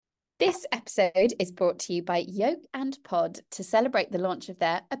This episode is brought to you by Yolk and Pod to celebrate the launch of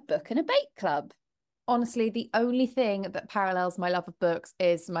their A Book and a Bake Club. Honestly, the only thing that parallels my love of books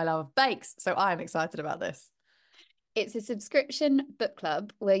is my love of bakes. So I'm excited about this. It's a subscription book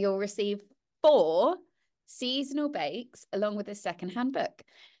club where you'll receive 4 seasonal bakes along with a secondhand book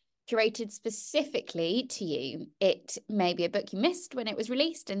curated specifically to you. It may be a book you missed when it was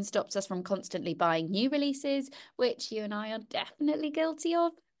released and stops us from constantly buying new releases, which you and I are definitely guilty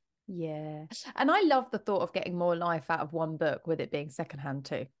of. Yeah. And I love the thought of getting more life out of one book with it being secondhand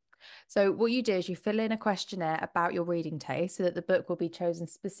too. So what you do is you fill in a questionnaire about your reading taste so that the book will be chosen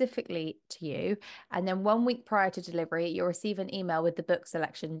specifically to you. And then 1 week prior to delivery, you'll receive an email with the book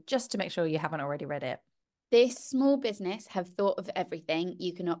selection just to make sure you haven't already read it. This small business have thought of everything.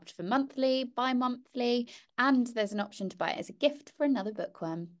 You can opt for monthly, bi-monthly, and there's an option to buy it as a gift for another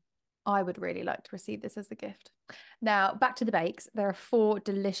bookworm. I would really like to receive this as a gift. Now, back to the bakes. There are 4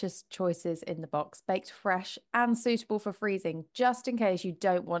 delicious choices in the box, baked fresh and suitable for freezing, just in case you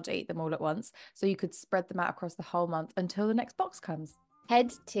don't want to eat them all at once. So you could spread them out across the whole month until the next box comes.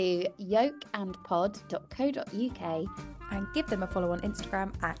 Head to yolkandpod.co.uk and give them a follow on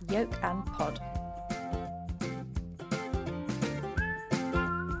Instagram at yolkandpod.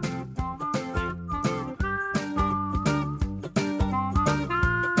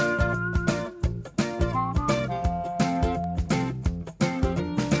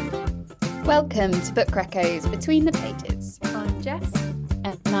 Welcome to Book Recos Between the Pages. I'm Jess.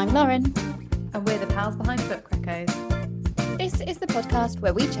 And I'm Lauren. And we're the pals behind Book Recos. This is the podcast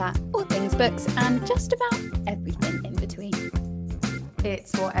where we chat all things books and just about everything in between.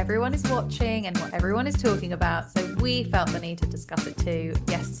 It's what everyone is watching and what everyone is talking about, so we felt the need to discuss it too.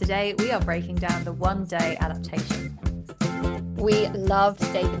 Yes, today we are breaking down the One Day adaptation. We loved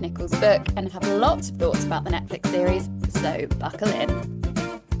David Nicholls' book and have lots of thoughts about the Netflix series, so buckle in.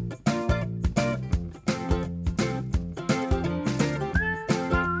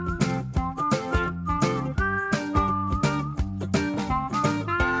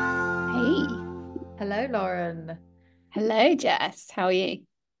 Hello, Lauren. Hello, Jess. How are you?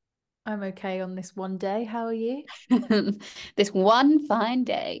 I'm okay on this one day. How are you? This one fine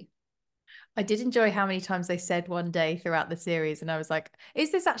day. I did enjoy how many times they said one day throughout the series. And I was like,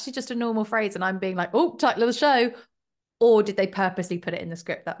 is this actually just a normal phrase? And I'm being like, oh, title of the show. Or did they purposely put it in the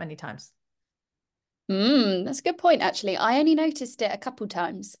script that many times? That's a good point, actually. I only noticed it a couple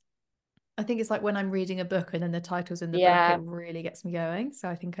times. I think it's like when I'm reading a book and then the title's in the book, it really gets me going. So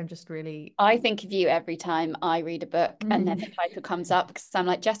I think I'm just really... I think of you every time I read a book and then the title comes up because I'm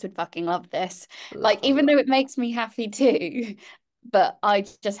like, Jess would fucking love this. Even though it makes me happy too, but I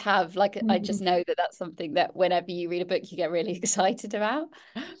just have I just know that that's something that whenever you read a book, you get really excited about.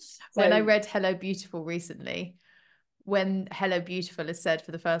 When I read Hello Beautiful recently, when Hello Beautiful is said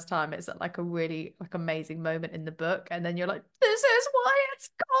for the first time, it's like a really amazing moment in the book, and then you're like, this is why it's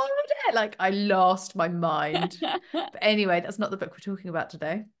called it. I lost my mind. But anyway, that's not the book we're talking about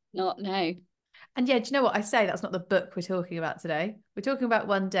today. No. And yeah, do you know what I say? That's not the book we're talking about today. We're talking about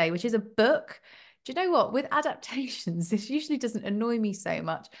One Day, which is a book. Do you know what? With adaptations, this usually doesn't annoy me so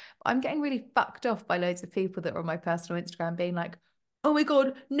much, but I'm getting really fucked off by loads of people that are on my personal Instagram being like, oh my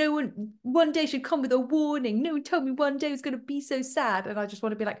God, One Day should come with a warning. No one told me One Day was going to be so sad. And I just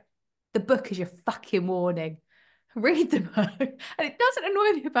want to be like, the book is your fucking warning. Read the book. And it doesn't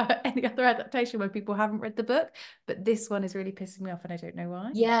annoy me about any other adaptation when people haven't read the book, but this one is really pissing me off and I don't know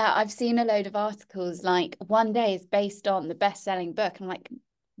why. Yeah, I've seen a load of articles like One Day is based on the best-selling book. I'm like,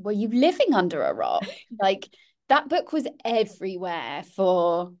 were you living under a rock? That book was everywhere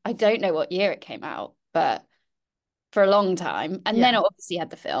for, I don't know what year it came out, but for a long time. And then it obviously had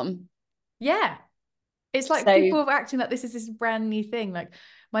the film. Yeah. It's like people are acting like this is this brand new thing. Like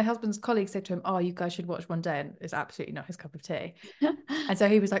my husband's colleague said to him, oh, you guys should watch One Day. And it's absolutely not his cup of tea. And so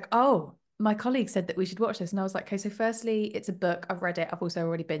he was like, oh, my colleague said that we should watch this. And I was like, okay, so firstly, it's a book. I've read it. I've also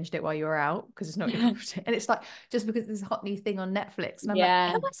already binged it while you were out because it's not your cup of tea. And it's like, just because it's a hot new thing on Netflix. And I'm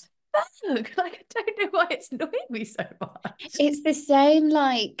like, oh, that's a book. I don't know why it's annoying me so much. It's the same,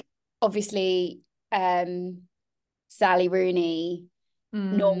 obviously, Sally Rooney,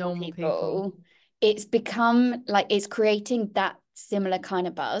 Normal People. It's become it's creating that similar kind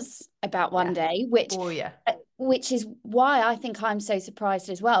of buzz about One Day, which is why I think I'm so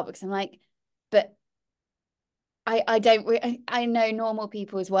surprised as well, because I'm like, but I know Normal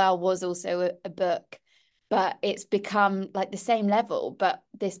People as well was also a book, but it's become the same level. But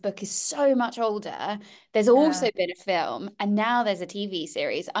this book is so much older. There's also been a film, and now there's a TV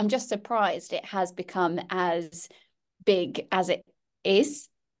series. I'm just surprised it has become as big as it is.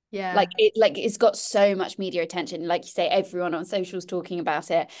 Yeah. Like it's got so much media attention. Like you say, everyone on socials talking about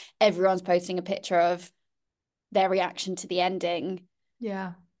it. Everyone's posting a picture of their reaction to the ending.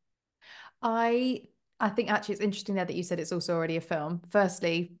 Yeah. I I think actually it's interesting there that you said it's also already a film.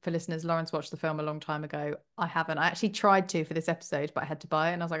 Firstly, for listeners, Lawrence watched the film a long time ago. I haven't. I actually tried to for this episode, but I had to buy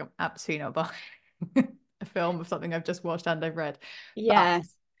it, and I was like, I'm absolutely not buying a film of something I've just watched and I've read. But Yeah.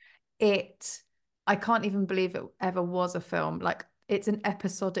 it, I can't even believe it ever was a film. Like, it's an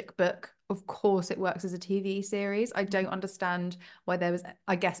episodic book. Of course, it works as a TV series. I don't understand why there was,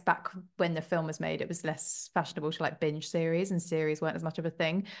 I guess back when the film was made, it was less fashionable to like binge series, and series weren't as much of a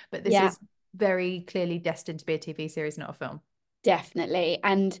thing. But this Yeah, is very clearly destined to be a TV series, not a film. definitely.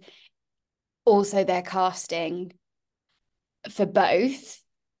 And also their casting for both,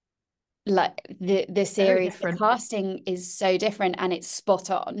 like the Very series, the different. casting is so different and it's spot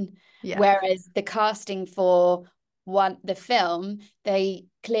on. Yeah. Whereas the casting for the film, they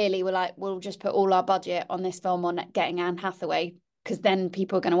clearly were like, we'll just put all our budget on this film on getting Anne Hathaway because then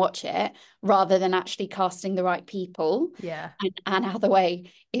people are going to watch it, rather than actually casting the right people. Yeah. And Anne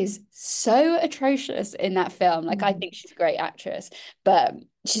Hathaway is so atrocious in that film. Like, I Mhm. think she's a great actress, but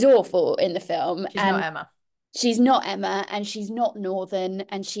she's awful in the film. She's not And Emma. she's not Emma, and she's not Northern,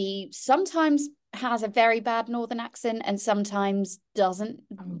 and she sometimes has a very bad Northern accent and sometimes doesn't,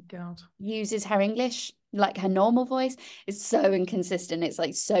 Oh God. uses her English, like her normal voice. Is so inconsistent. It's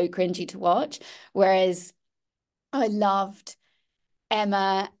like so cringy to watch. Whereas I loved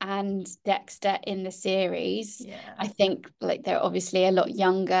Emma and Dexter in the series. Yeah. I think like they're obviously a lot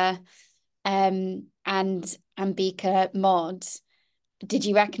younger. And Ambika Mod, did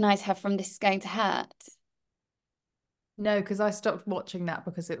you recognize her from This Is Going to Hurt? No, because I stopped watching that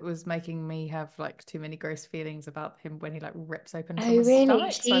because it was making me have like too many gross feelings about him when he like rips open Oh, someone's really?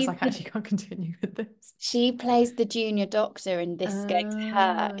 stomach. So I was like, I actually can't continue with this. She plays the junior doctor in This Is Going to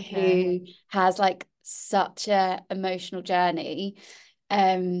Hurt, Okay. who has like such a emotional journey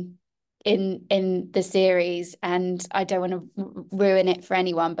um in the series, and I don't want to ruin it for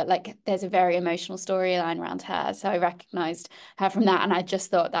anyone, but like there's a very emotional storyline around her, so I recognized her from that, and I just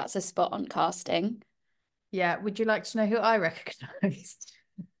thought that's a spot on casting. Yeah. Would you like to know who I recognized?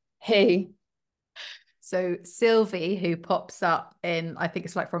 Who? So Sylvie, who pops up in, I think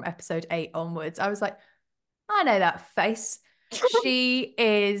it's like from episode 8 onwards. I was like, I know that face. She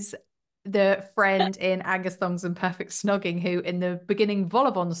is the friend in Angus Thongs and Perfect Snogging, who in the beginning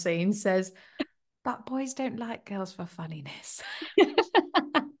volleyball scene says, but boys don't like girls for funniness.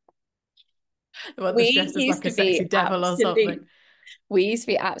 The one that's we dressed as used like a to sexy be devil or something. absolutely we used to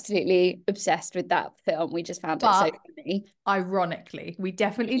be absolutely obsessed with that film. We just found it so But funny. ironically, we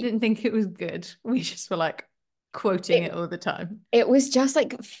definitely didn't think it was good. We just were like quoting it it all the time. It was just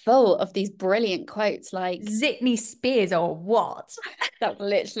like full of these brilliant quotes. Like, Zitney Spears or what? that's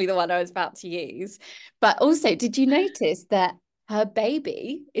literally the one I was about to use. But also, did you notice that her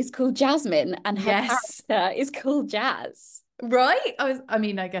baby is called Jasmine and her Yes. character is called Jazz? Right? I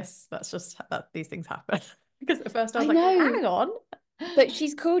mean, I guess that's just that these things happen. Because at first I was I like, know, hang on. but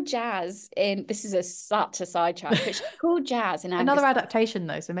she's called Jazz in, this is such a sidetrack, but she's called Jazz in Another Angus. adaptation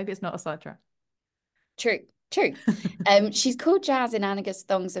though, so maybe it's not a sidetrack. True, true. She's called Jazz in Angus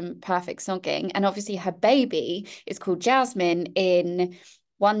Thongs and Perfect Snogging, and obviously her baby is called Jasmine in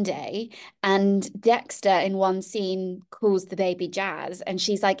One Day, and Dexter in one scene calls the baby Jazz, and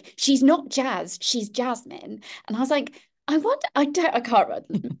she's like, she's not Jazz, she's Jasmine. And I was like, I wonder, I can't,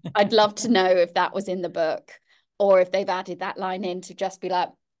 I'd love to know if that was in the book or if they've added that line in to just be like,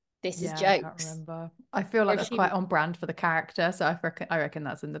 this is Yeah, I can't jokes. remember. I feel Or like if that's quite she on brand for the character, so I reckon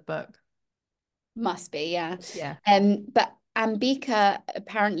that's in the book. must be, yeah. Yeah. But Ambika,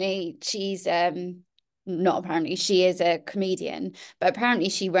 apparently she's not apparently, she is a comedian, but apparently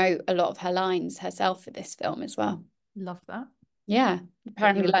she wrote a lot of her lines herself for this film as well. Love that. Yeah. Bit you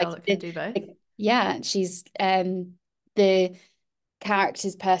Apparently a like girl that can do both. yeah, she's the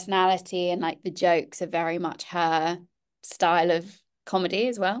character's personality and like the jokes are very much her style of comedy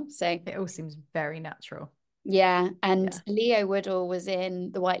as well. So It all seems very natural. yeah, and Yeah. Leo Woodall was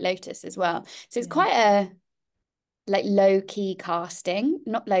in The White Lotus as well. So it's Yeah. quite a like low key casting,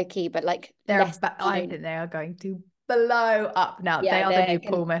 not low key, but like less I known. think they are going to blow up now. They Yeah, are the they're new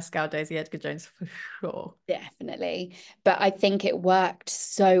gonna Paul Mescal, Daisy Edgar Jones for sure. definitely. But I think it worked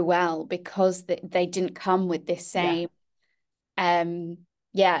so well because they didn't come with this Yeah. same um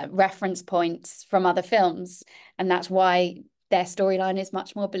yeah, reference points from other films. And that's why their storyline is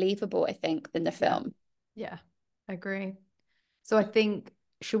much more believable, I think, than the Yeah. film. Yeah. I agree. So I think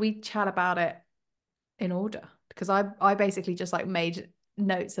should we chat about it in order? Because I basically just like made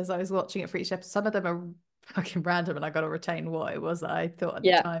notes as I was watching it for each episode. Some of them are fucking random, and I got to retain what it was that I thought at the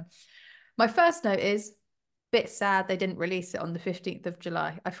Yeah. time. My first note is bit sad they didn't release it on the 15th of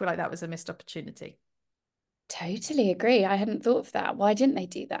July. I feel like that was a missed opportunity. Totally agree. I hadn't thought of that. Why didn't they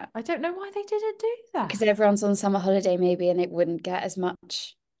do that? I don't know why they didn't do that. Because everyone's on summer holiday maybe and it wouldn't get as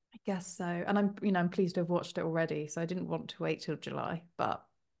much. I guess so. And I'm pleased to have watched it already, so I didn't want to wait till July, but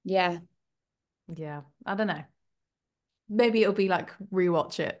Yeah. yeah, I don't know. Maybe it'll be like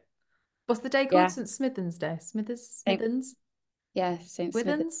rewatch it. What's the day called? Yeah. St. Smithens Day. Saint, Smithens? yeah, St.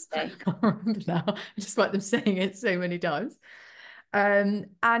 Smithers Withens? I Day. can't remember now. I just like them saying it so many times. And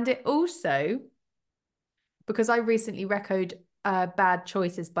it also, because I recently record Bad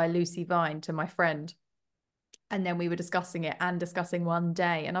Choices by Lucy Vine to my friend, and then we were discussing it and discussing One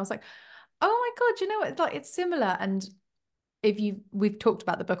Day, and I was like, oh my God, you know what? Like it's similar. And we've talked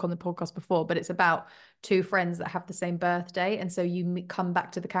about the book on the podcast before, but it's about two friends that have the same birthday, and so you come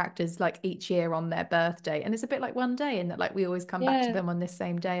back to the characters like each year on their birthday, and it's a bit like One Day in that like we always come back to Yeah. them on this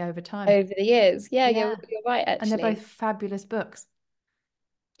same day over time. Over the years. Yeah, Yeah, you're right, and they're both actually. fabulous books.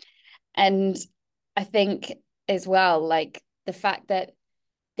 And I think as well, like the fact that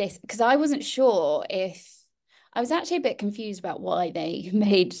this, because I wasn't sure if I was actually a bit confused about why they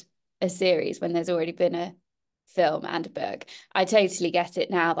made a series when there's already been a film and a book. I totally get it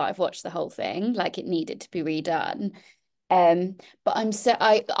now that I've watched the whole thing, like it needed to be redone. But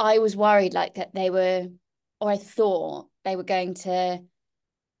I was worried like that they were, or I thought they were going to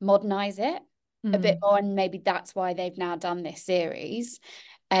modernize it a bit more, and maybe that's why they've now done this series.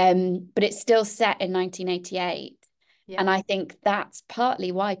 But it's still set in 1988. Yeah. And I think that's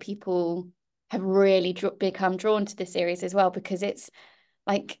partly why people have really become drawn to the series as well, because it's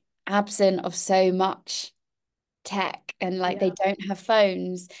like absent of so much tech, and like they don't have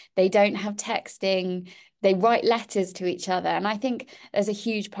phones, they don't have texting, they write letters to each other. And I think there's a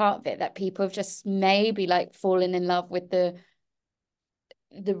huge part of it that people have just maybe like fallen in love with the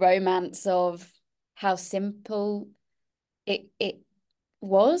romance of how simple it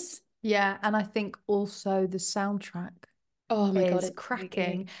was. Yeah, and I think also the soundtrack Oh my God, is it's really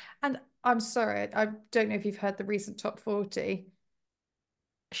cracking. good. And I'm sorry, I don't know if you've heard the recent top 40.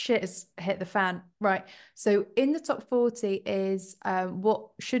 Shit has hit the fan. Right. So in the top 40 is what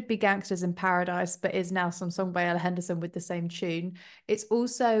should be Gangsters in Paradise, but is now some song by Ella Henderson with the same tune. It's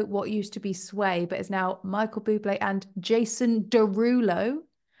also what used to be Sway, but is now Michael Bublé and Jason Derulo.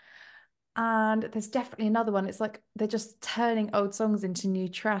 And there's definitely another one. It's like they're just turning old songs into new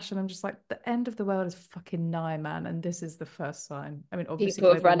trash. And I'm just like, the end of the world is fucking nigh, man. And this is the first sign. I mean, obviously,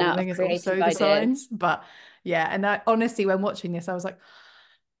 People have global run out of warming is creative also the ideas. signs. But yeah. And I honestly, when watching this, I was like,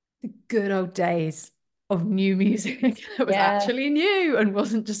 the good old days of new music that was Yeah. actually new and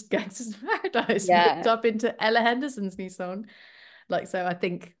wasn't just Gangsters in Paradise whipped Yeah. up into Ella Henderson's new song. Like, so I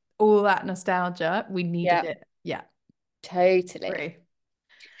think all that nostalgia, we needed Yeah. it. Yeah. Totally. Agree.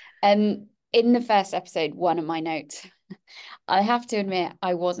 And in the first episode, one of my notes, I have to admit,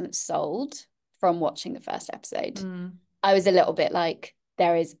 I wasn't sold from watching the first episode. I was a little bit like,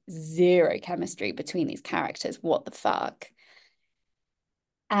 there is zero chemistry between these characters. What the fuck?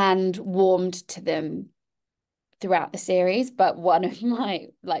 And warmed to them throughout the series. But one of my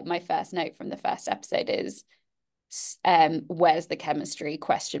first note from the first episode is, where's the chemistry?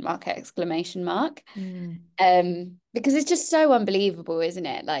 Question mark, exclamation mark. Because it's just so unbelievable, isn't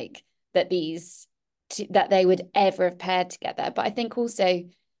it? Like that that they would ever have paired together. But I think also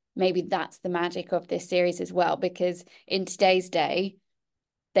maybe that's the magic of this series as well, because in today's day,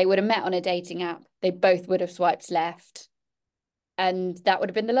 they would have met on a dating app. They both would have swiped left, and that would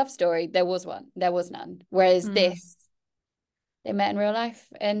have been the love story. There was none. Whereas this, they met in real life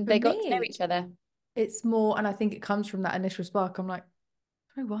and For they got to know me, each other. it's more, and I think it comes from that initial spark. I'm like,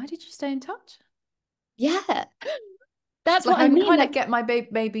 oh, why did you stay in touch? Yeah. That's Like what I I mean. kind of Like, get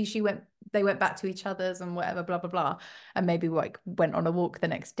maybe they went back to each other's and whatever, blah blah blah, and maybe like went on a walk the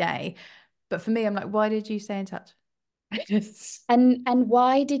next day. But for me, I'm like, why did you stay in touch? and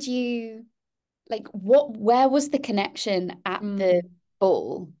why did you like where was the connection at the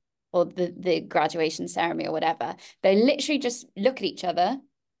ball or the graduation ceremony or whatever? They literally just look at each other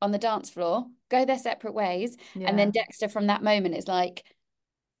on the dance floor, go their separate ways, and then Dexter from that moment is like,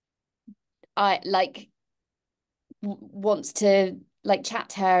 I like wants to like chat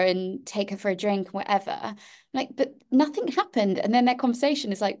to her and take her for a drink and whatever. Like, but nothing happened. And then their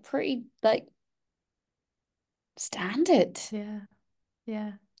conversation is like pretty like standard. Yeah,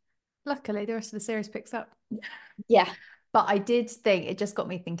 yeah. Luckily, the rest of the series picks up. Yeah. But I did think it just got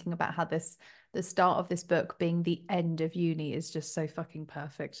me thinking about how the start of this book being the end of uni is just so fucking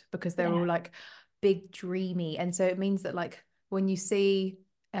perfect because they're all Yeah. like big dreamy. And so it means that like when you see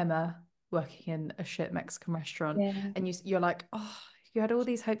Emma working in a shit Mexican restaurant, Yeah. and you're like, oh, you had all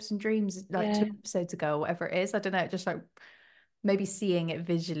these hopes and dreams like Yeah. 2 episodes ago, or whatever it is. I don't know, just like maybe seeing it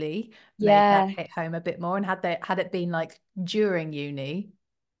visually made that Yeah. hit home a bit more. And had it been like during uni,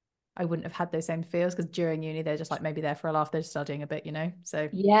 I wouldn't have had those same feels, because during uni they're just like maybe there for a laugh, they're studying a bit, you know. So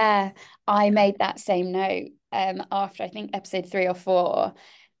Yeah. I made that same note after I think episode 3 or 4.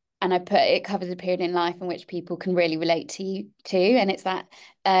 And I put it covers a period in life in which people can really relate to you too. And it's that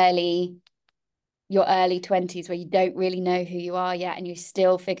early, your early 20s where you don't really know who you are yet and you're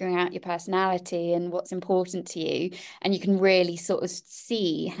still figuring out your personality and what's important to you. And you can really sort of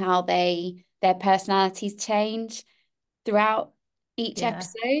see how their personalities change throughout each yeah,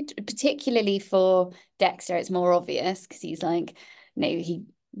 episode, particularly for Dexter. It's more obvious because he's like, he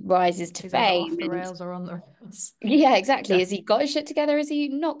rises to he's either fame off the and rails or on the rails. yeah, exactly. Yeah, Has he got his shit together? Has he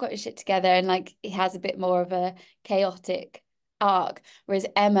not got his shit together? And like he has a bit more of a chaotic arc. Whereas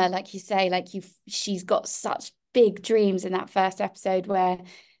Emma, like you say, she's got such big dreams in that first episode where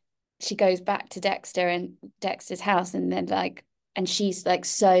she goes back to Dexter and Dexter's house and then like and she's like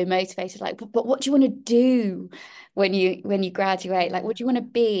so motivated, like, but what do you want to do when you graduate? Like, what do you want to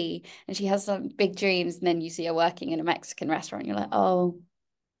be? And she has some big dreams, and then you see her working in a Mexican restaurant. You're like, oh,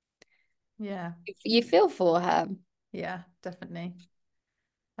 yeah, you feel for her. yeah, definitely.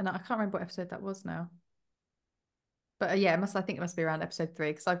 And I can't remember what episode that was now. But yeah, I think it must be around episode 3,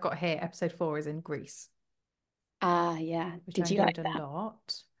 because I've got here episode 4 is in Greece, Ah, yeah. which I Did you like enjoyed a that?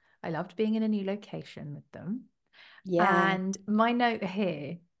 lot. I loved being in a new location with them. Yeah. And my note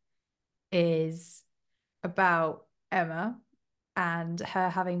here is about Emma and her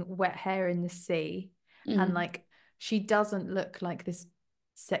having wet hair in the sea. And Mm. like, she doesn't look like this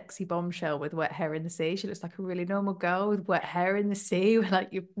sexy bombshell with wet hair in the sea. She looks like a really normal girl with wet hair in the sea, where like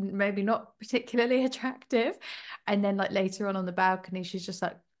you're maybe not particularly attractive. And then like later on the balcony, she's just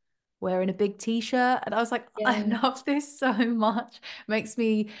like wearing a big t-shirt. And I was like, I Yeah. love this so much. Makes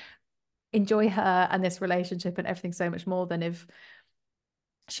me enjoy her and this relationship and everything so much more than if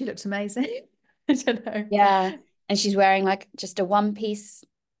she looks amazing. I don't know. Yeah. And she's wearing like just a one-piece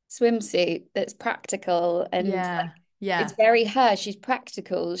swimsuit that's practical and like Yeah. Yeah. it's very her. She's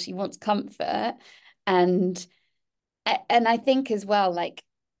practical. She wants comfort. And and I think as well, like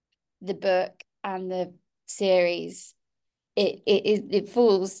the book and the series, it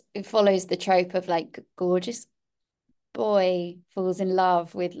follows the trope of like gorgeous boy falls in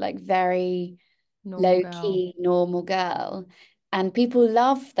love with like very Normal low girl. key normal girl, and people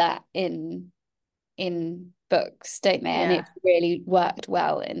love that in books, don't they? And Yeah. it's really worked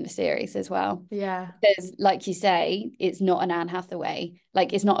well in the series as well. Yeah. Because, like you say, it's not an Anne Hathaway.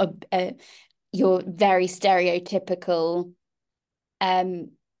 Like it's not a your very stereotypical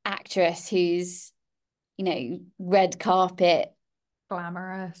um actress who's, red carpet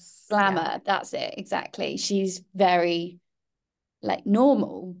Glamorous. Yeah. glamour. That's it, exactly. She's very like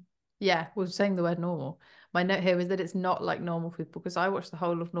normal. Yeah. Well, saying the word normal. My note here was that it's not like normal people, because I watched the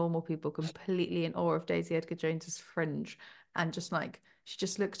whole of Normal People completely in awe of Daisy Edgar Jones's Fringe, and just like she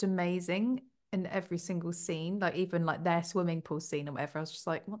just looked amazing in every single scene, like even like their swimming pool scene or whatever. I was just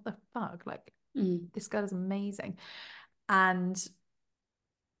like, what the fuck? Like Mm. this girl is amazing. And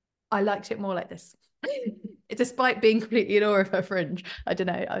I liked it more like this. Despite being completely in awe of her Fringe. I don't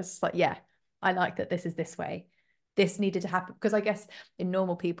know. I was just like, yeah, I like that this is this way. This needed to happen, because I guess in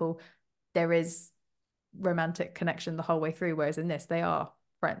Normal People, there is romantic connection the whole way through, whereas in this, they are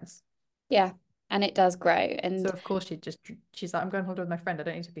friends. Yeah, and it does grow. So And of course she's like, I'm going to hold with my friend. I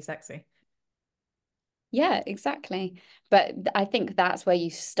don't need to be sexy. yeah, exactly. But I think that's where you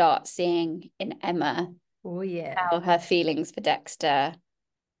start seeing in Emma Oh yeah. how her feelings for Dexter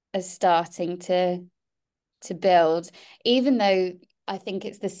are starting to build, even though I think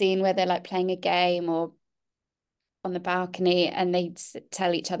it's the scene where they're like playing a game or on the balcony and they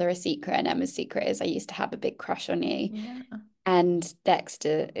tell each other a secret, and Emma's secret is, I used to have a big crush on you. Yeah. And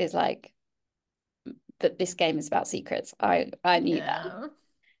Dexter is like, but this game is about secrets. I knew that, Yeah.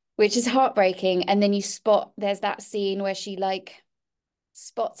 which is heartbreaking. And then there's that scene where she like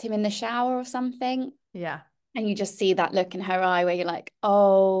spots him in the shower or something, Yeah. and you just see that look in her eye where you're like,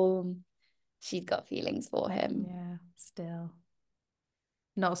 oh, she's got feelings for him. Yeah. Still.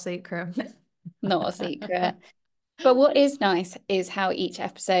 Not a secret. Not a secret. But what is nice is how each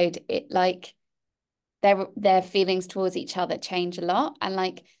episode, it like their feelings towards each other change a lot. And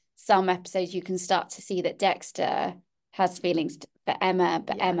like some episodes you can start to see that Dexter has feelings for Emma,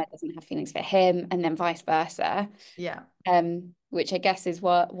 but Yeah. Emma doesn't have feelings for him, and then vice versa. Yeah. Which I guess is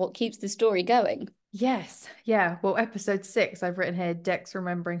what keeps the story going. Yes. Yeah. Well, episode 6, I've written here, Dex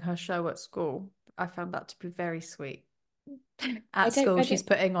remembering her show at school. I found that to be very sweet. At school, she's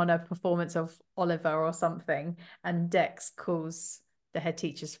putting on a performance of Oliver or something, and Dex calls the head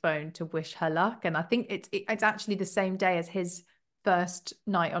teacher's phone to wish her luck. And I think it's actually the same day as his first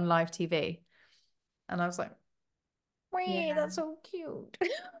night on live TV. And I was like, Yeah, that's so cute.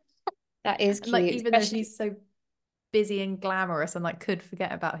 that is And like, cute. even though she's so busy and glamorous and like could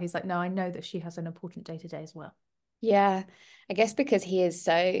forget about, he's like, no, I know that she has an important day today as well. Yeah, I guess because he is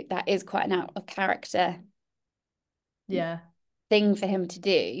so, that is quite an out of character Yeah. thing for him to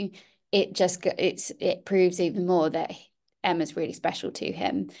do. It proves even more that Emma's really special to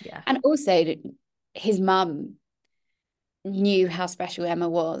him. Yeah. And also his mum knew how special Emma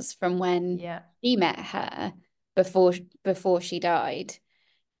was from when he met her before she died.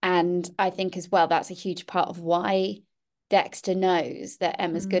 And I think as well, that's a huge part of why Dexter knows that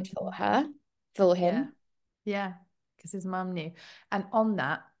Emma's good for him. Yeah, because his mum knew. And on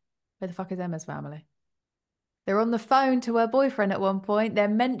that, where the fuck is Emma's family? They're on the phone to her boyfriend at one point. They're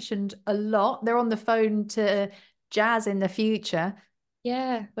mentioned a lot. They're on the phone to Jazz in the future.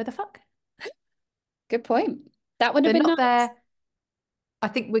 Yeah. Where the fuck? Good point. That would have They're been not nice. there. I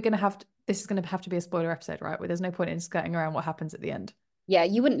think we're going to have to, this is going to have to be a spoiler episode, right? Where there's no point in skirting around what happens at the end. Yeah,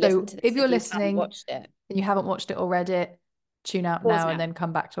 you wouldn't listen So to if this you're if you haven't listening watched it. and you haven't watched it already, tune out Pause now and now. then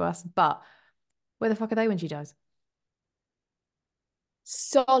come back to us. But where the fuck are they when she dies?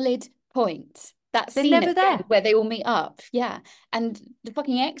 Solid point. That They're scene never at the end there. where they all meet up. Yeah. And the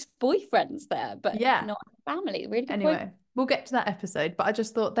fucking ex-boyfriend's there, but Yeah. not family. Really good Anyway, point. we'll get to that episode, but I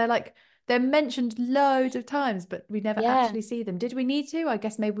just thought they're mentioned loads of times, but we never Yeah. actually see them. Did we need to? I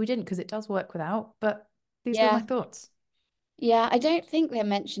guess maybe we didn't because it does work without, but these were my Yeah. thoughts. Yeah. I don't think they're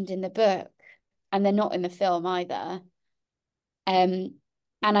mentioned in the book, and they're not in the film either. Um,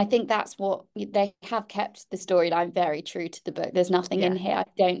 and I think that's what they have kept the storyline very true to the book. There's nothing in Yeah. here I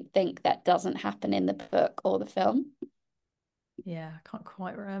don't think that doesn't happen in the book or the film. Yeah, I can't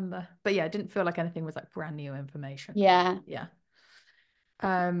quite remember. But yeah, it didn't feel like anything was like brand new information. Yeah. Yeah.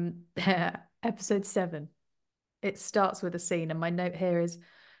 Episode 7. It starts with a scene, and my note here is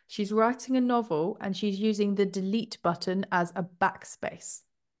she's writing a novel and she's using the delete button as a backspace.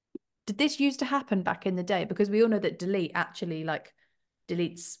 Did this used to happen back in the day? Because we all know that delete actually like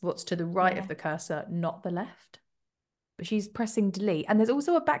deletes what's to the right of the cursor, not the left. But she's pressing delete. And there's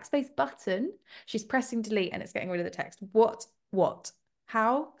also a backspace button. She's pressing delete and it's getting rid of the text. What?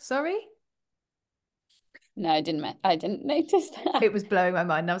 How? Sorry? No, I didn't notice that. It was blowing my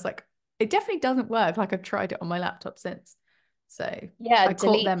mind. And I was like, it definitely doesn't work. Like I've tried it on my laptop since. So Yeah, I caught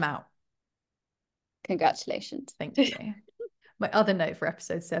delete. them out. Congratulations. Thank you. My other note for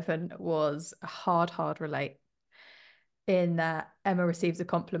episode 7 was a hard relate, in that Emma receives a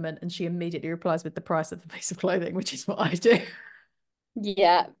compliment and she immediately replies with the price of the piece of clothing, which is what I do.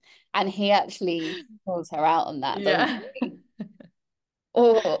 Yeah. And he actually calls her out on that, doesn't he?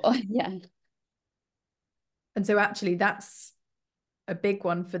 Yeah. And so actually that's a big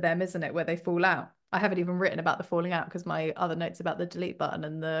one for them, isn't it? Where they fall out. I haven't even written about the falling out because my other notes about the delete button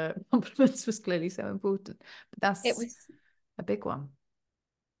and the compliments was clearly so important. But that's a big one.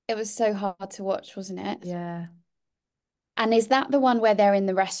 It was so hard to watch, wasn't it? Yeah. And is that the one where they're in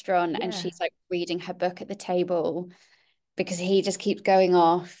the restaurant and she's like reading her book at the table because he just keeps going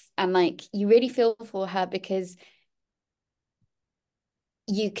off, and like you really feel for her because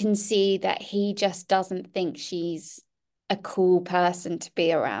you can see that he just doesn't think she's a cool person to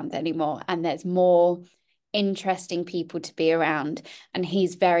be around anymore, and there's more interesting people to be around, and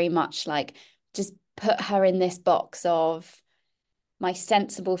he's very much like, just put her in this box of my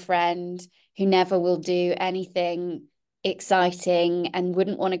sensible friend who never will do anything exciting and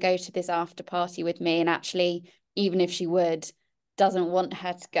wouldn't want to go to this after party with me, and actually even if she would, doesn't want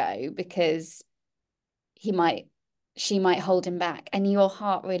her to go because she might hold him back, and your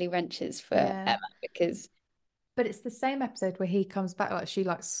heart really wrenches for Emma because but it's the same episode where he comes back, like she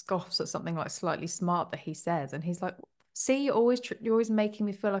like scoffs at something like slightly smart that he says, and he's like, see, you're always making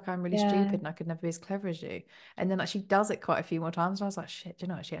me feel like I'm really stupid and I could never be as clever as you. And then like she does it quite a few more times and I was like, shit, do you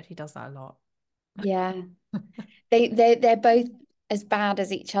know what, she actually does that a lot. yeah. They're both as bad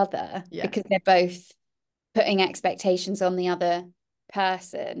as each other because they're both putting expectations on the other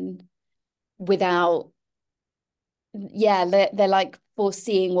person without, they're like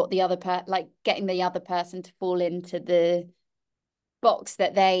foreseeing what the like getting the other person to fall into the box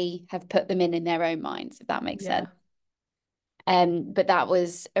that they have put them in their own minds, if that makes sense. But that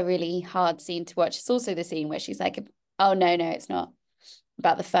was a really hard scene to watch. It's also the scene where she's like, oh no, it's not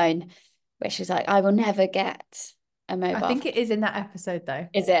about the phone, where she's like, I will never get a mobile I think it is in that episode though.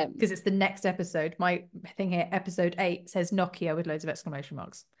 Is it? Because it's the next episode. My thing here, episode 8, says Nokia with loads of exclamation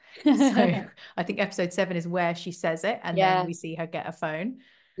marks. So I think episode 7 is where she says it, and then we see her get a phone.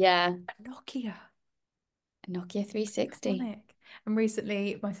 Yeah. A Nokia. A Nokia 360. Iconic. And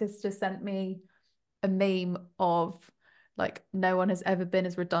recently my sister sent me a meme of like, no one has ever been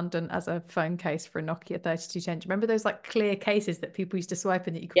as redundant as a phone case for a Nokia 3210. Do you remember those like clear cases that people used to swipe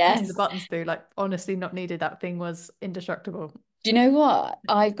in that you could press the buttons through? Like, honestly, not needed. That thing was indestructible. Do you know what?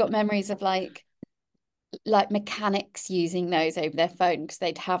 I've got memories of like mechanics using those over their phone because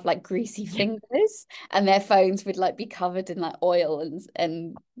they'd have like greasy fingers and their phones would like be covered in like oil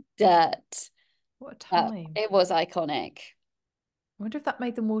and dirt. What a time. It was iconic. I wonder if that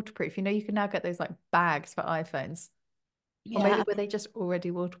made them waterproof. You know, you can now get those like bags for iPhones. Yeah. Or maybe were they just already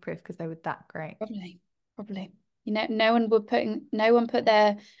waterproof because they were that great? Probably. You know, no one put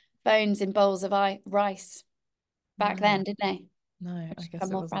their phones in bowls of rice back then, did they? No, I guess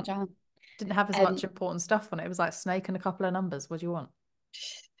it more wasn't. Fragile. Didn't have as much important stuff on it. It was like snake and a couple of numbers. What do you want?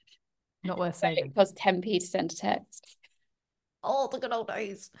 Not worth saving. It cost 10p to send a text. Oh, the good old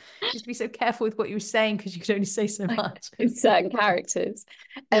days. You used to be so careful with what you were saying because you could only say so much. In certain characters.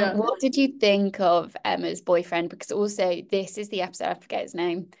 Yeah. What did you think of Emma's boyfriend? Because also this is the episode, I forget his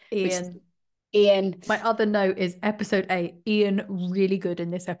name. Ian. Ian. My other note is episode 8. Ian really good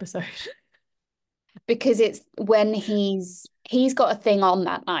in this episode. Because it's when he's got a thing on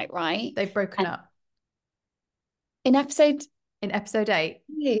that night, right? They've broken up. In episode 8,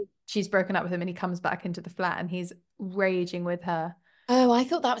 she's broken up with him and he comes back into the flat and he's raging with her. Oh, I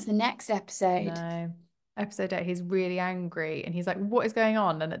thought that was the next episode. No. Episode 8, he's really angry and he's like, what is going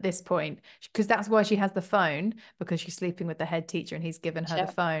on? And at this point, because that's why she has the phone, because she's sleeping with the head teacher and he's given her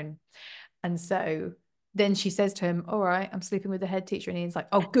the phone. And so then she says to him, all right, I'm sleeping with the head teacher. And he's like,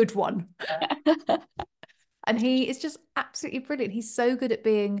 oh, good one. And he is just absolutely brilliant. He's so good at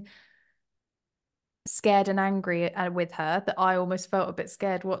being scared and angry with her that I almost felt a bit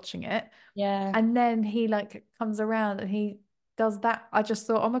scared watching it. Yeah. And then he like comes around and he does that. I just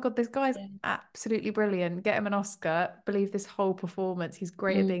thought, oh my God, this guy's absolutely brilliant. Get him an Oscar. Believe this whole performance. He's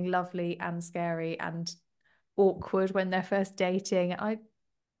great at being lovely and scary and awkward when they're first dating. I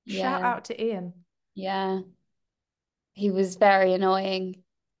shout out to Ian. Yeah. He was very annoying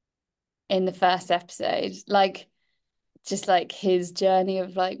in the first episode. Like, just like his journey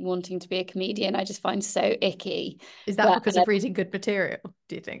of like wanting to be a comedian, I just find so icky. Is that because of reading good material,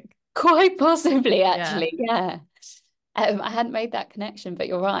 do you think? Quite possibly, actually. Yeah. I hadn't made that connection, but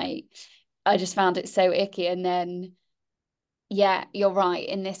you're right. I just found it so icky. And then, yeah, you're right.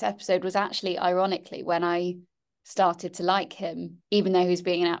 In this episode was actually, ironically, when I started to like him, even though he was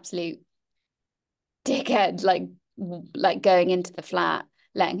being an absolute dickhead, like going into the flat,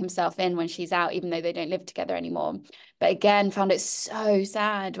 letting himself in when she's out, even though they don't live together anymore. But again, found it so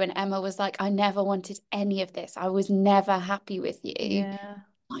sad when Emma was like, I never wanted any of this. I was never happy with you. Yeah.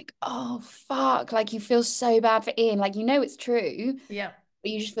 Like, oh, fuck. Like, you feel so bad for Ian. Like, you know it's true. Yeah.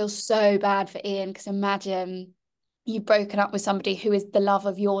 But you just feel so bad for Ian because imagine you've broken up with somebody who is the love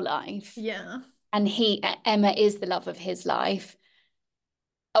of your life. Yeah. And Emma is the love of his life.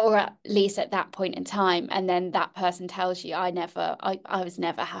 Or at least at that point in time, and then that person tells you, I was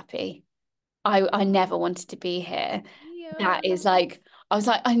never happy. I never wanted to be here. Yeah. That is like, I was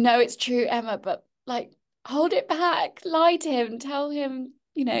like, I know it's true, Emma, but like, hold it back, lie to him, tell him,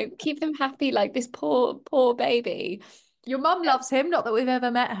 you know, keep them happy, like this poor baby. Your mum loves him, not that we've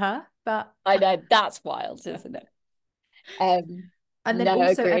ever met her, but I know, that's wild, isn't it? And then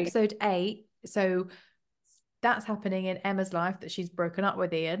also episode 8, so that's happening in Emma's life, that she's broken up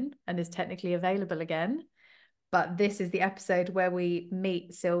with Ian and is technically available again. But this is the episode where we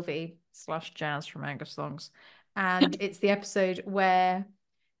meet Sylvie / Jazz from Angus Songs. And it's the episode where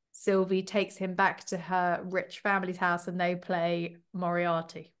Sylvie takes him back to her rich family's house and they play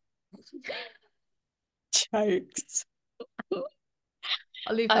Moriarty. Jokes.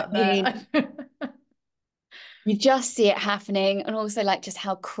 I'll leave that there. You just see it happening, and also like just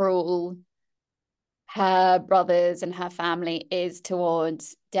how cruel her brothers and her family is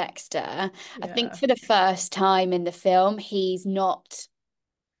towards Dexter. Yeah. I think for the first time in the film, he's not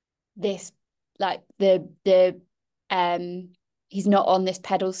this like he's not on this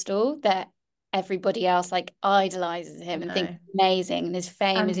pedestal that everybody else like idolizes him and thinks amazing, and his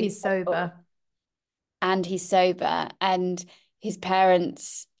fame is he's sober. And he's sober, and his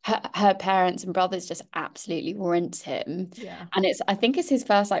parents, her parents and brothers just absolutely rinse him. Yeah. And I think it's his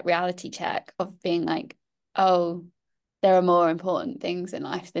first like reality check of being like, oh, there are more important things in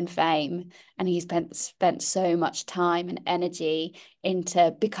life than fame. And he spent so much time and energy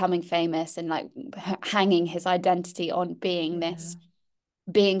into becoming famous and like hanging his identity on being this,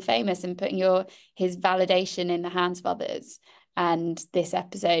 being famous and putting his validation in the hands of others. And this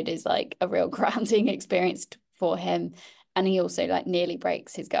episode is like a real grounding experience for him. And he also like nearly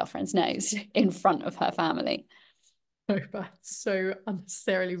breaks his girlfriend's nose in front of her family. So bad, so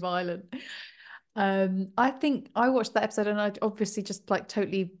unnecessarily violent. I think I watched that episode and I obviously just like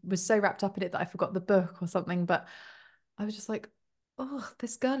totally was so wrapped up in it that I forgot the book or something, but I was just like, oh,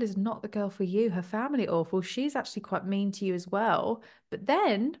 this girl is not the girl for you. Her family awful. She's actually quite mean to you as well. But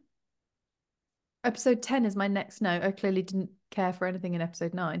then episode 10 is my next note. I clearly didn't care for anything in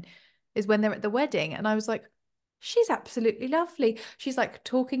episode 9, is when they're at the wedding. And I was like, she's absolutely lovely. She's like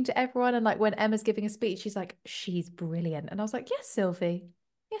talking to everyone. And like when Emma's giving a speech, she's like, she's brilliant. And I was like, yes, Sylvie.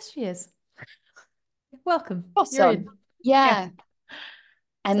 Yes, she is. Welcome. You're in. Yeah.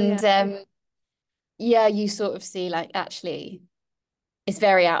 And so, yeah, you sort of see like actually it's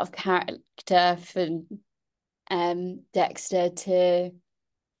very out of character for Dexter to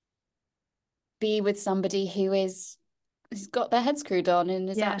be with somebody who's got their head screwed on and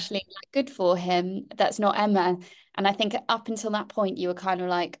is actually like, good for him. That's not Emma. And I think up until that point, you were kind of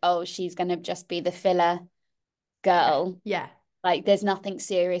like, oh, she's going to just be the filler girl. Yeah. Like there's nothing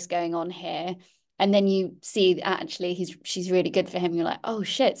serious going on here. And then you see actually she's really good for him. You're like, oh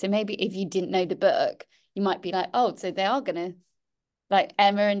shit. So maybe if you didn't know the book, you might be like, oh, so they are gonna like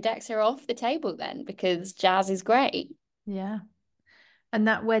Emma and Dexter are off the table then because Jazz is great. Yeah. And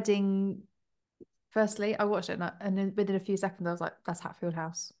that wedding, firstly, I watched it and then within a few seconds I was like, that's Hatfield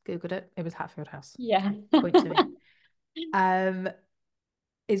House. Googled it. It was Hatfield House. Yeah. Point to me.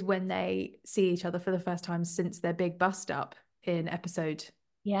 Is when they see each other for the first time since their big bust up in episode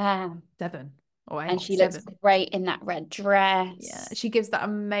 7 or 8. And she 7. looks great in that red dress. Yeah, she gives that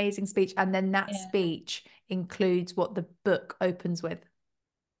amazing speech, and then that speech includes what the book opens with.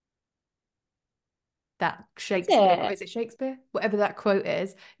 That Shakespeare, is it Shakespeare? Whatever that quote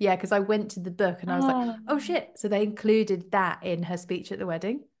is. Yeah, because I went to the book and I was like, oh shit. So they included that in her speech at the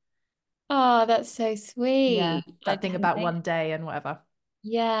wedding. Oh, that's so sweet. Yeah, that thing about one day and whatever.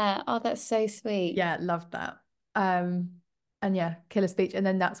 Yeah. Oh, that's so sweet. Yeah, loved that. And yeah, killer speech. And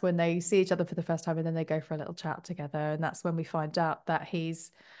then that's when they see each other for the first time and then they go for a little chat together. And that's when we find out that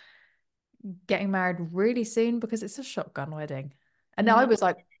he's getting married really soon because it's a shotgun wedding. And now I was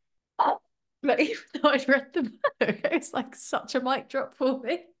like, even though I'd read the book, it's like such a mic drop for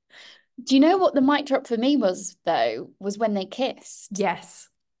me. Do you know what the mic drop for me was, though? Was when they kissed. Yes.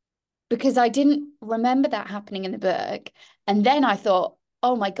 Because I didn't remember that happening in the book. And then I thought,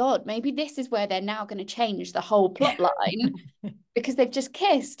 oh my God, maybe this is where they're now going to change the whole plot line because they've just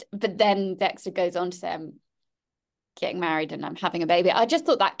kissed. But then Dexter goes on to say, I'm getting married and I'm having a baby. I just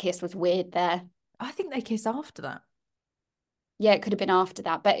thought that kiss was weird there. I think they kiss after that. Yeah, it could have been after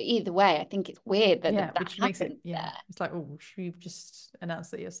that. But either way, I think it's weird that that which makes it, there. It's like, oh, you've just announced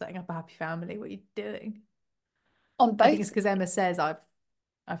that you're setting up a happy family. What are you doing? On both. I think it's because Emma says,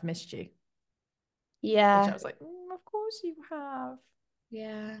 I've missed you. Yeah. Which I was like, of course you have.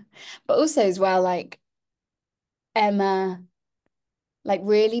 Yeah. But also as well, like Emma like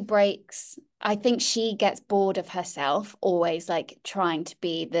really breaks. I think she gets bored of herself, always like trying to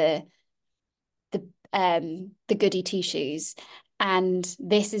be the goody two shoes. And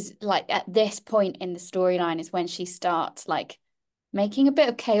this is like at this point in the storyline is when she starts like making a bit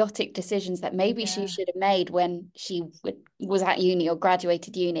of chaotic decisions that maybe she should have made when she was at uni or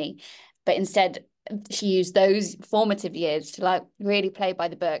graduated uni, but instead she used those formative years to like really play by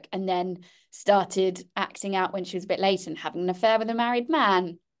the book, and then started acting out when she was a bit later and having an affair with a married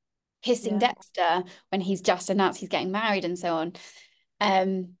man, kissing Dexter when he's just announced he's getting married and so on.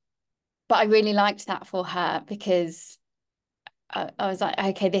 But I really liked that for her because I was like,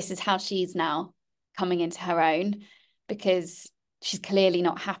 okay, this is how she's now coming into her own because she's clearly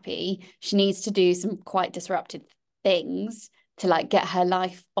not happy. She needs to do some quite disruptive things to like get her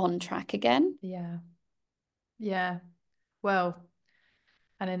life on track again. Yeah. Well,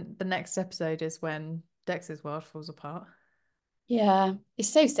 and in the next episode is when Dexter's world falls apart. Yeah, it's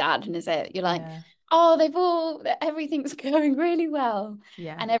so sad, isn't it? You're like, oh, everything's going really well.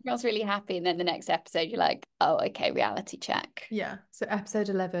 Yeah. And everyone's really happy. And then the next episode, you're like, oh, okay, reality check. Yeah. So episode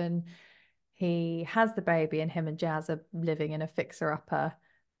 11, he has the baby and him and Jazz are living in a fixer-upper.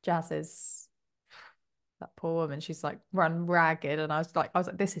 Jazz is that poor woman. She's like run ragged. And I was like,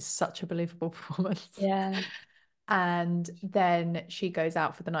 this is such a believable performance. Yeah. And then she goes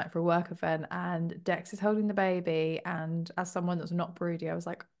out for the night for a work event, and Dex is holding the baby. And as someone that's not broody, I was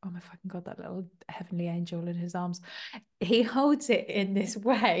like, oh my fucking God, that little heavenly angel in his arms. He holds it in this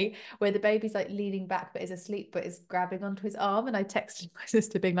way where the baby's like leaning back but is asleep but is grabbing onto his arm. And I texted my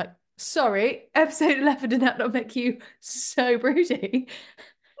sister being like, sorry, episode 11 did that not make you so broody?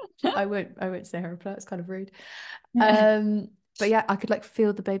 I won't say her reply, it's kind of rude. But yeah, I could like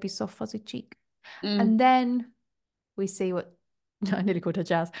feel the baby's soft fuzzy cheek. And then we see what I nearly called her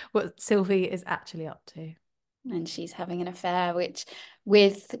Jazz, what Sylvie is actually up to. And she's having an affair, which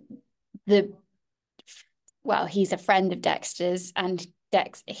with the, well, he's a friend of Dexter's, and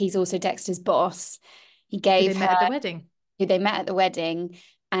he's also Dexter's boss. He gave Who they met her, at the wedding. who they met at the wedding,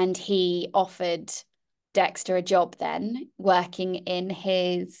 and he offered Dexter a job then, working in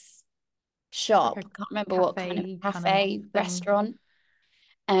his shop. Like I can't remember what kind of cafe, kind of restaurant.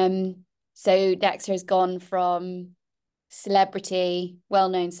 So Dexter has gone from celebrity,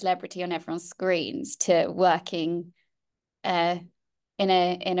 well-known celebrity on everyone's screens, to working in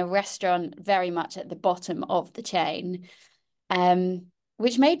a restaurant very much at the bottom of the chain,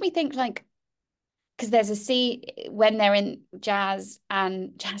 which made me think, like, because there's a scene when they're in Jazz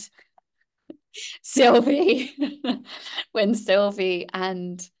Sylvie when Sylvie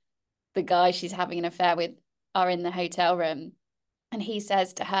and the guy she's having an affair with are in the hotel room, and he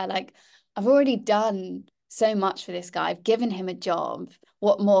says to her, like, I've already done so much for this guy. I've given him a job.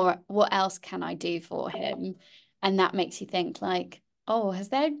 What else can I do for him? And that makes you think, like, oh, has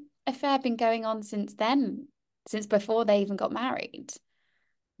their affair been going on since then? Since before they even got married?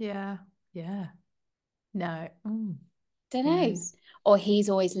 Yeah. Yeah. No. Don't know. Yes. Or he's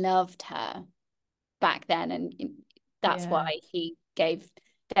always loved her back then, and that's why Yeah. he gave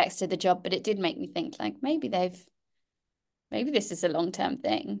Dexter the job. But it did make me think, like, maybe this is a long-term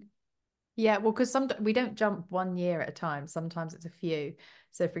thing. Yeah, well, because we don't jump 1 year at a time. Sometimes it's a few.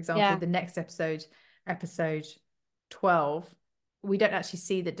 So, for example, Yeah. the next episode 12, we don't actually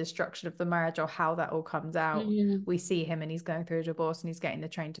see the destruction of the marriage or how that all comes out. We see him and he's going through a divorce and he's getting the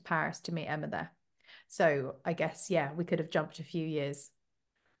train to Paris to meet Emma there. So I guess, yeah, we could have jumped a few years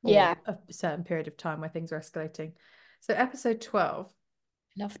or Yeah. a certain period of time where things are escalating. So episode 12,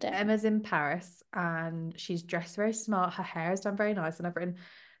 Loved it. Emma's in Paris and she's dressed very smart. Her hair is done very nice. And I've written,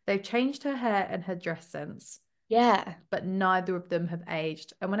 they've changed her hair and her dress sense, Yeah. but neither of them have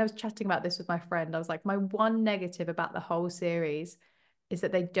aged. And when I was chatting about this with my friend, I was like, my one negative about the whole series is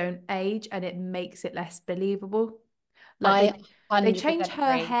that they don't age and it makes it less believable. Like I they 100% change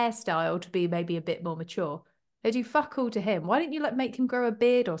her agree. hairstyle to be maybe a bit more mature. They do fuck all to him. Why don't you like make him grow a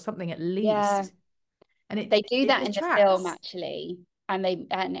beard or something at Yeah. least? And They do it that in the film, detracts. actually. And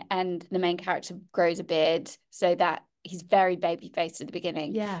the main character grows a beard so that he's very baby faced at the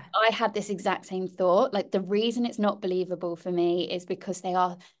beginning. Yeah. I had this exact same thought. Like, the reason it's not believable for me is because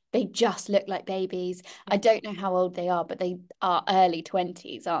they just look like babies. I don't know how old they are, but they are early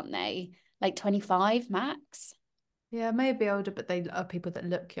 20s, aren't they? Like 25 max. Yeah, maybe older, but they are people that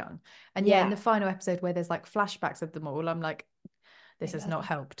look young. And yeah, in Yeah. the final episode where there's like flashbacks of them all, I'm like, this has not Yeah.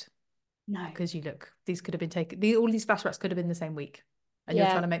 helped No. because these could have been taken, all these flashbacks could have been the same week. And you're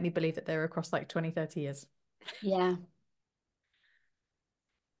trying Yeah. to make me believe that they're across like 20, 30 years. Yeah.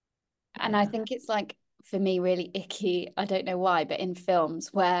 And I Yeah. think it's, like, for me, really icky. I don't know why, but in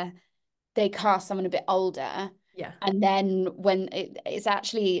films where they cast someone a bit older, Yeah. and then when it's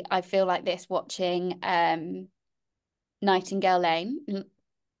actually, I feel like this watching Nightingale Lane.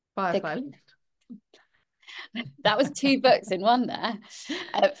 Firefly. That was two books in one there.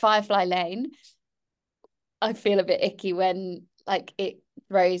 Firefly Lane. I feel a bit icky when, like, it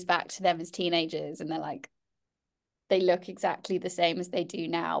throws back to them as teenagers and they're like, they look exactly the same as they do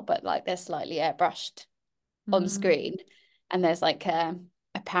now, but like they're slightly airbrushed on screen, and there's like a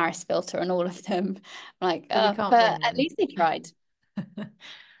Paris filter on all of them. I'm like, So we can't but win at then. least they tried. Yeah.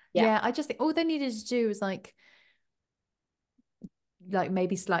 Yeah, I just think all they needed to do was like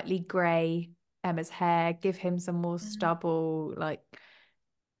maybe slightly grey Emma's hair, give him some more stubble, like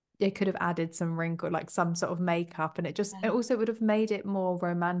they could have added some wrinkle, like some sort of makeup, and it also would have made it more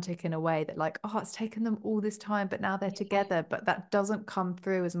romantic in a way that, like, oh, it's taken them all this time, but now they're together, but that doesn't come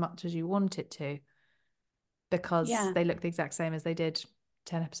through as much as you want it to because Yeah. they look the exact same as they did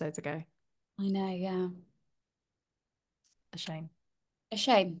 10 episodes ago. I know, yeah. A shame. A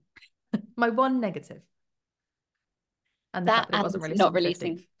shame. My one negative. And the That fact that it and wasn't released not on the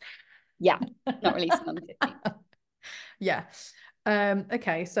releasing. 15th. Yeah, not releasing on the 15th. Yeah.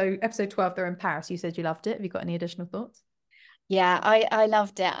 Okay, so episode 12, they're in Paris. You said you loved it. Have you got any additional thoughts? Yeah, I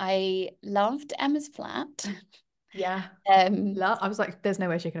loved it. I loved Emma's flat. Yeah. Um, I was like, there's no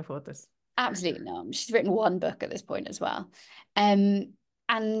way she can afford this. Absolutely not. She's written one book at this point as well. And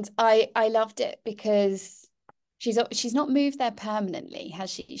I loved it because she's not moved there permanently, has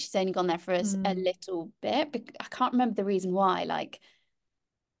she? She's only gone there for a little bit. I can't remember the reason why. Like,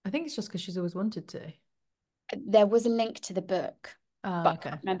 I think it's just because she's always wanted to. there was a link to the book, but Okay. I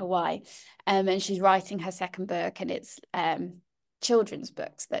can't remember why. And she's writing her second book, and it's children's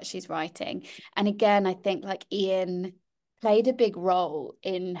books that she's writing. And again, I think like Ian played a big role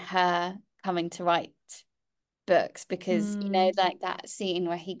in her coming to write books, because you know, like that scene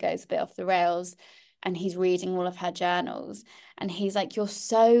where he goes a bit off the rails and he's reading all of her journals, and he's like, "You're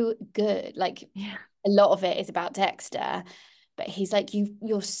so good." Like, Yeah. a lot of it is about Dexter, but he's like,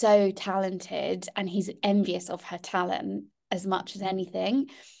 you're so talented, and he's envious of her talent as much as anything.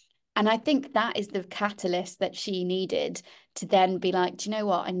 And I think that is the catalyst that she needed to then be like, do you know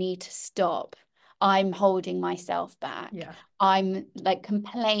what? I need to stop. I'm holding myself back. Yeah. I'm like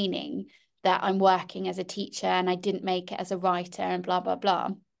complaining that I'm working as a teacher and I didn't make it as a writer and blah, blah, blah.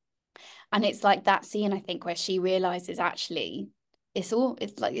 And it's like that scene, I think, where she realizes actually it's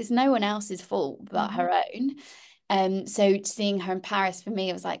like it's no one else's fault but her own. So seeing her in Paris for me,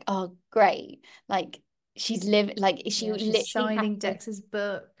 it was like, oh, great. Like she's living, like she Yeah, she's literally had signing to, Dex's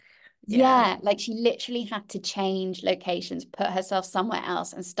book. yeah, like she literally had to change locations, put herself somewhere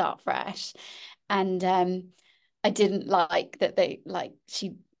else and start fresh. And I didn't like that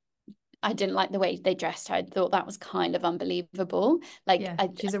I didn't like the way they dressed her. I thought that was kind of unbelievable. Like Yeah, I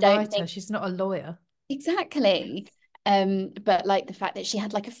she's a don't writer. think She's not a lawyer. exactly. But like the fact that she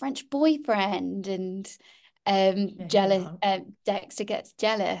had like a French boyfriend, and Yeah, he was a jealous hunk. Dexter gets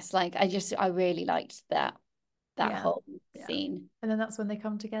jealous. Like I really liked that Yeah. whole Yeah. scene. And then that's when they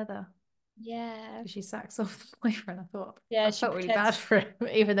come together. Yeah. She sacks off the boyfriend. Yeah, I she felt really bad pretends for him,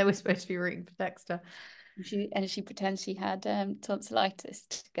 even though we're supposed to be rooting for Dexter. she pretends she had tonsillitis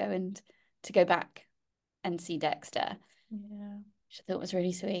to go back and see Dexter, Yeah. which I thought was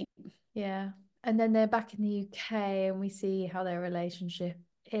really sweet. Yeah. And then they're back in the UK and we see how their relationship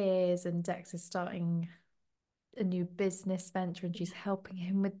is, and Dex is starting a new business venture and she's helping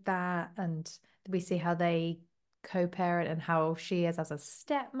him with that. And we see how they co-parent and how she is as a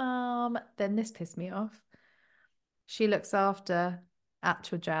stepmom. Then this pissed me off. She looks after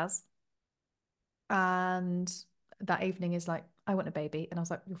actual Jazz. And that evening is like, I want a baby. And I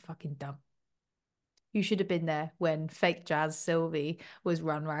was like, you're fucking dumb. You should have been there when fake Jazz Sylvie was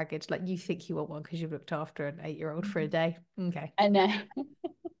run ragged. Like, you think you want one because you've looked after an 8-year-old for a day. Okay. I know.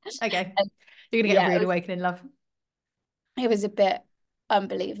 Okay. And You're gonna get a yeah, rude awakening, love. it was a bit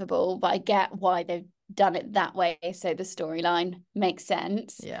unbelievable, but I get why they've done it that way. So the storyline makes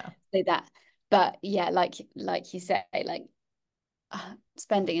sense. Yeah. So that, but yeah, like you say, like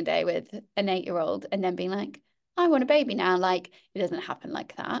spending a day with an 8-year-old and then being like, I want a baby now. Like it doesn't happen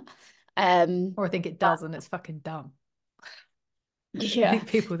like that. Or I think it But does, and it's fucking dumb. I yeah, think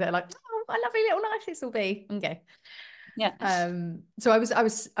people they're like, oh, I love little life this will be. Okay. yeah. So I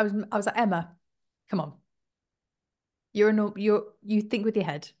was like, Emma, come on. You think with your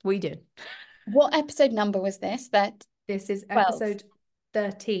head. What are you doing? What episode number was this? That This is 12. episode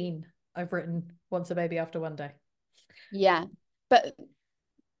 13. I've written Once a Baby After One Day. Yeah. But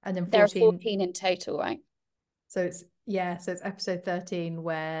And then there are 14. 14 in total, right? So it's episode 13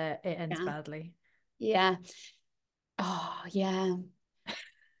 where it ends Yeah. badly. Yeah. Oh, yeah.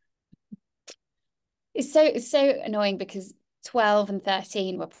 It's so annoying because 12 and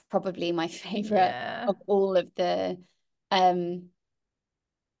 13 were probably my favorite Yeah. of all of the um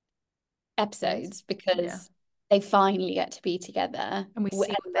Episodes. episodes, Yeah. because they finally get to be together. And we see what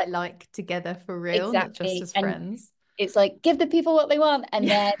And they're like together for real, not just exactly. as And friends. it's like give the people what they want, and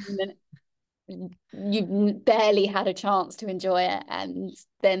Yeah. then you barely had a chance to enjoy it, and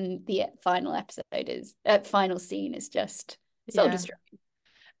then the final scene is just soul Yeah. destroying.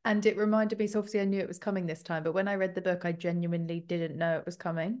 And it reminded me, so obviously I knew it was coming this time, but when I read the book, I genuinely didn't know it was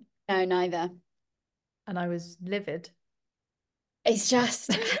coming. No, neither. And I was livid. It's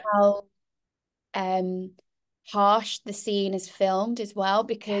just how um harsh the scene is filmed as well,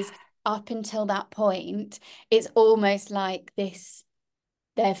 because up until that point it's almost like this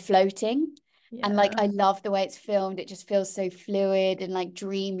they're floating, and like Yeah. I love the way it's filmed. It just feels so fluid and like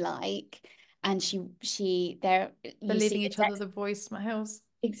dreamlike. And she there They're you see leaving the each other the voicemails.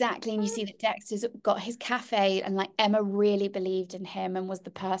 exactly, and you see that Dexter's got his cafe, and like Emma really believed in him and was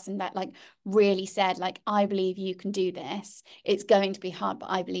the person that like really said like, I believe you can do this. It's going to be hard, but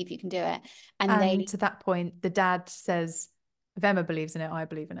I believe you can do it. And And they to that point, the dad says, if Emma believes in it, I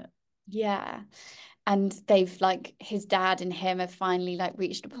believe in it. yeah, and they've like his dad and him have finally like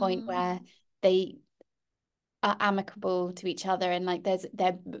reached a point Mm. where they are amicable to each other, and like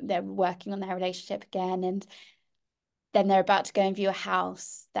they're working on their relationship again, and then they're about to go and view a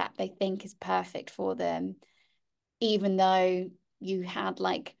house that they think is perfect for them, even though you had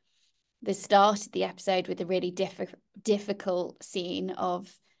like the start of the episode with a really difficult scene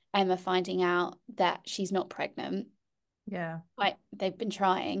of Emma finding out that she's not pregnant. Yeah. Like they've been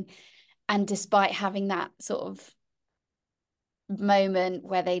trying. And despite having that sort of moment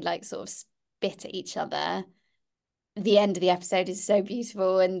where they like sort of spit at each other, the end of the episode is so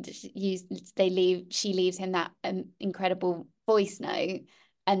beautiful, and she leaves him that incredible voice note,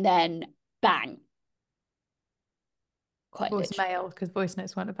 and then bang. Quite voicemail, because voice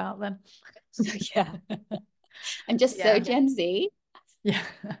notes weren't about then. Yeah. I'm just so Gen Z. Yeah.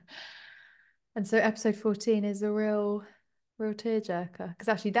 And so episode 14 is a real tearjerker, because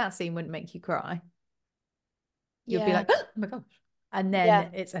actually that scene wouldn't make you cry. You'd be like, oh my gosh. And then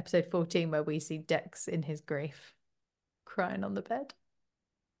it's episode 14 where we see Dex in his grief crying on the bed.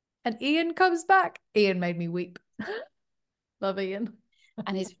 And Ian comes back. Ian made me weep. Love Ian.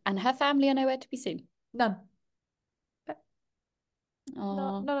 And her family are nowhere to be seen. None.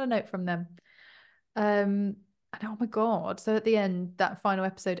 Not a note from them. And oh my God. So at the end, that final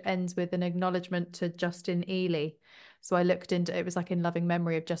episode ends with an acknowledgement to Justin Ely. So I looked into it was like in loving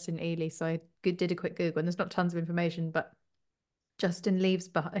memory of Justin Ely. So I did a quick Google, and there's not tons of information, but Justin leaves,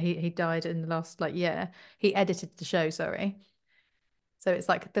 but he died in the last year. He edited the show, sorry. So it's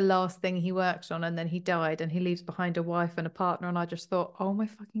like the last thing he worked on, and then he died, and he leaves behind a wife and a partner. And I just thought, oh my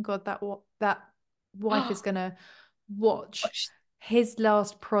fucking God, that wife is gonna watch his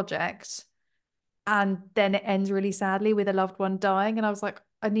last project, and then it ends really sadly with a loved one dying. And I was like,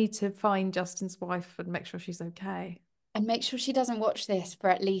 I need to find Justin's wife and make sure she's okay. And make sure she doesn't watch this for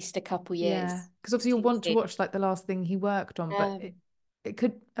at least a couple years. Yeah, because obviously you'll want to watch like the last thing he worked on, but it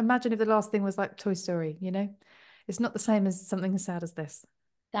could, imagine if the last thing was like Toy Story, it's not the same as something as sad as this.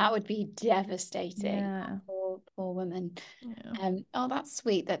 That would be devastating. Yeah. Poor woman. Yeah. Oh, that's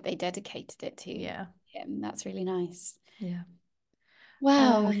sweet that they dedicated it to him. That's really nice. Yeah.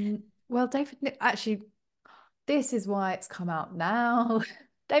 Wow. Well, David, actually, this is why it's come out now.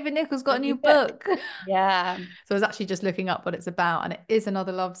 David Nicholls got a new book. Yeah. So I was actually just looking up what it's about, and it is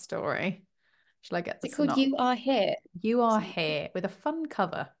another love story. Shall I get to called You Are Here? You Are Here, with a fun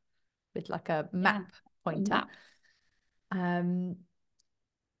cover with like a map pointer.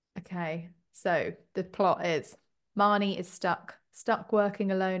 Okay, so the plot is Marnie is stuck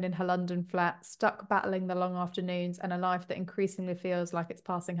working alone in her London flat, stuck battling the long afternoons and a life that increasingly feels like it's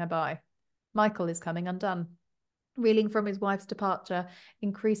passing her by. Michael is coming undone, reeling from his wife's departure,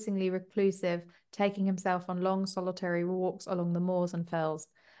 increasingly reclusive, taking himself on long solitary walks along the moors and fells.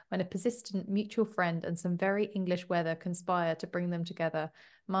 When a persistent mutual friend and some very English weather conspire to bring them together,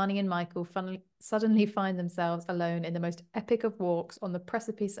 Marnie and Michael suddenly find themselves alone in the most epic of walks on the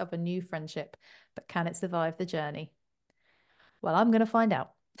precipice of a new friendship. But can it survive the journey? Well, I'm going to find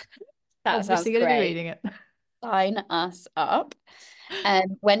out. That sounds great. Going to be reading it. Sign us up.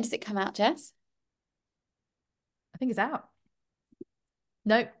 When does it come out, Jess? I think it's out.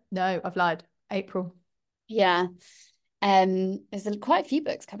 No, I've lied. April. Yeah. There's quite a few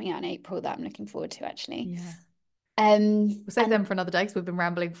books coming out in April that I'm looking forward to, actually. Yeah. We'll save them for another day because we've been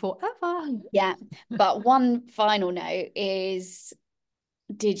rambling forever. Yeah. But one final note is,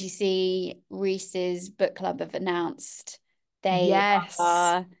 did you see Reese's book club have announced they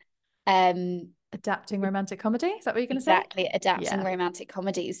are adapting romantic comedy? Is that what you're going to say? Exactly, adapting romantic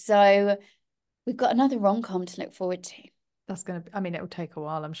comedies. So we've got another rom-com to look forward to. That's going to, it will take a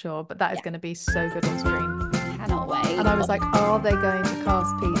while, I'm sure, but that is going to be so good on screen. Cannot wait. And I was like, are they going to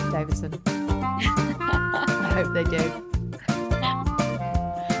cast Pete Davidson? I hope they do.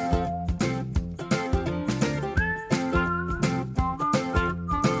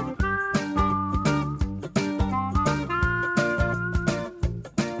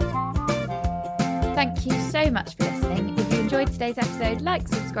 Thank you so much for listening. If you enjoyed today's episode, like,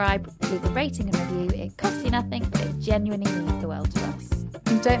 subscribe, leave a rating and review. It costs you nothing, but it genuinely means the world to us.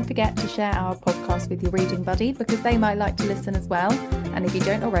 And don't forget to share our podcast with your reading buddy, because they might like to listen as well. And if you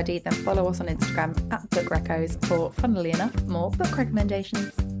don't already, then follow us on Instagram @BookRecos for, funnily enough, more book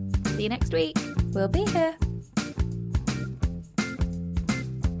recommendations. See you next week. We'll be here.